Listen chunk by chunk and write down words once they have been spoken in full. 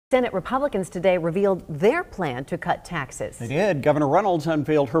Senate Republicans today revealed their plan to cut taxes. They did. Governor Reynolds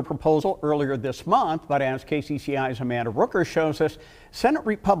unveiled her proposal earlier this month, but as KCCI's Amanda Rooker shows us, Senate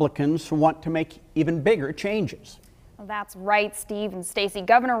Republicans want to make even bigger changes. Well, that's right, Steve and Stacy.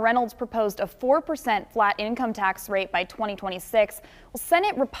 Governor Reynolds proposed a 4% flat income tax rate by 2026. Well,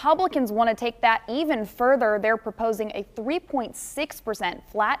 Senate Republicans want to take that even further. They're proposing a 3.6%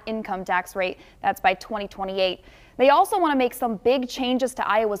 flat income tax rate. That's by 2028. They also want to make some big changes to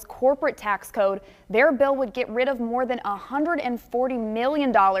Iowa's corporate tax code. Their bill would get rid of more than $140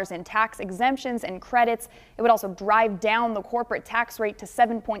 million in tax exemptions and credits. It would also drive down the corporate tax rate to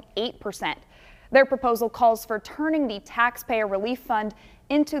 7.8%. Their proposal calls for turning the Taxpayer Relief Fund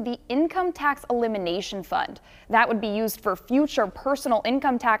into the Income Tax Elimination Fund. That would be used for future personal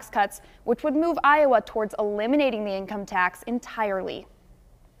income tax cuts, which would move Iowa towards eliminating the income tax entirely.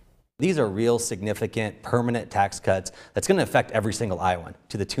 These are real significant permanent tax cuts that's going to affect every single Iowan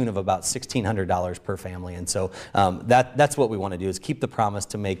to the tune of about $1,600 per family. And so that's what we want to do, is keep the promise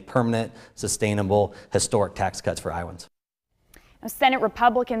to make permanent, sustainable, historic tax cuts for Iowans. Now, Senate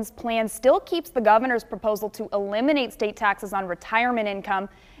Republicans' plan still keeps the governor's proposal to eliminate state taxes on retirement income.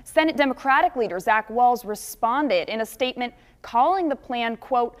 Senate Democratic leader Zach Walz responded in a statement calling the plan,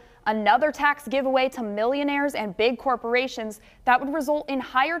 quote, another tax giveaway to millionaires and big corporations that would result in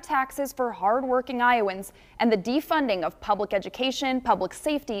higher taxes for hardworking Iowans and the defunding of public education, public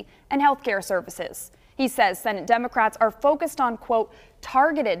safety, and health care services. He says Senate Democrats are focused on, quote,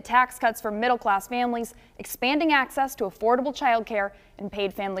 targeted tax cuts for middle-class families, expanding access to affordable childcare and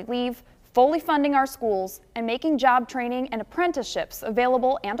paid family leave, fully funding our schools, and making job training and apprenticeships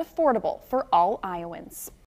available and affordable for all Iowans.